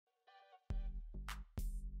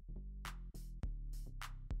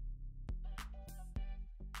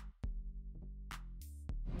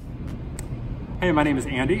Hey, my name is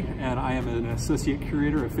Andy, and I am an Associate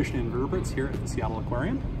Curator of Fish and Invertebrates here at the Seattle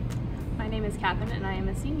Aquarium. My name is Catherine, and I am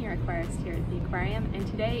a Senior Aquarist here at the aquarium, and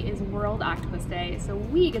today is World Octopus Day, so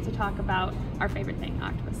we get to talk about our favorite thing,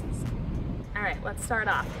 octopuses. All right, let's start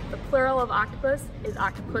off. The plural of octopus is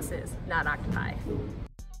octopuses, not octopi.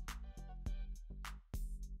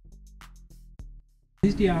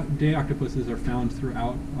 These day octopuses are found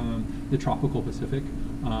throughout the tropical Pacific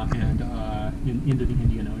and into the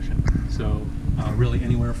Indian Ocean. So really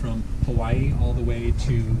anywhere from Hawaii all the way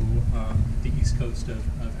to the east coast of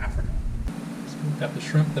Africa. So we've got the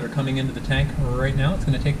shrimp that are coming into the tank right now. It's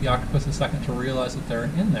going to take the octopus a second to realize that they're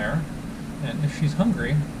in there. And if she's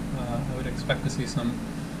hungry, I would expect to see some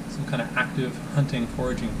kind of active hunting,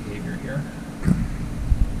 foraging behavior here.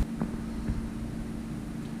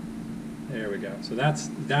 There we go. So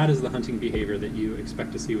that is the hunting behavior that you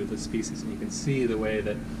expect to see with this species, and you can see the way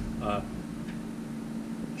that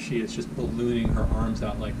she is just ballooning her arms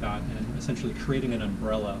out like that, and essentially creating an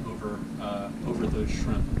umbrella over those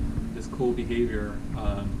shrimp. This cool behavior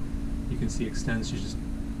you can see extends. She's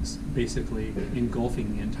just basically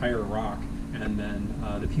engulfing the entire rock, and then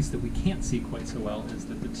the piece that we can't see quite so well is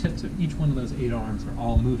that the tips of each one of those 8 arms are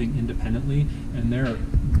all moving independently, and they're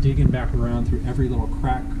digging back around through every little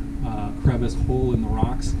crack, crevice, hole in the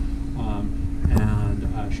rocks,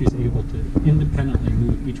 and she's able to independently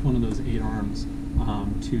move each one of those 8 arms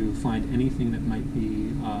to find anything that might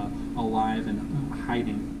be alive and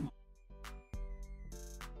hiding.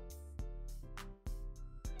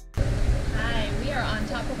 Hi, we are on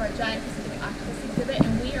top of our giant Pacific octopus exhibit,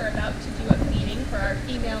 and we are about to do a feeding for our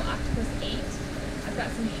female octopus 8. I've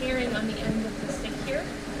got some herring on the end of the stick here.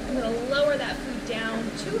 I'm going to lower that food down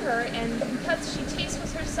to her, and because she tastes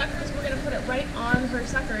with her suckers, we're going to put it right on her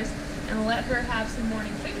suckers and let her have some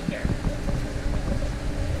morning food here.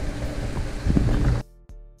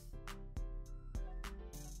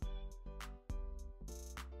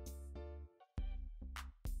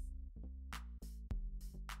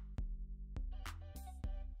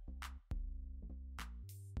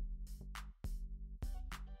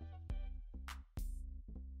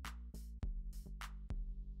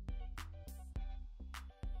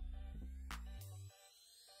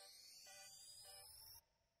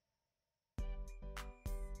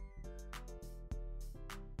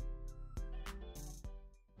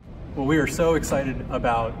 Well, we are so excited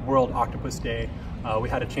about World Octopus Day. We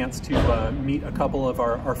had a chance to meet a couple of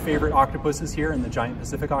our favorite octopuses here in the giant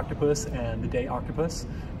Pacific octopus and the day octopus.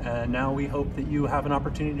 And now we hope that you have an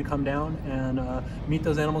opportunity to come down and meet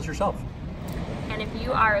those animals yourself. And if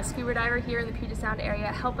you are a scuba diver here in the Puget Sound area,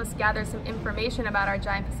 help us gather some information about our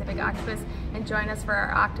giant Pacific octopus and join us for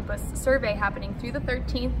our octopus survey happening through the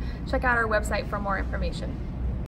 13th. Check out our website for more information.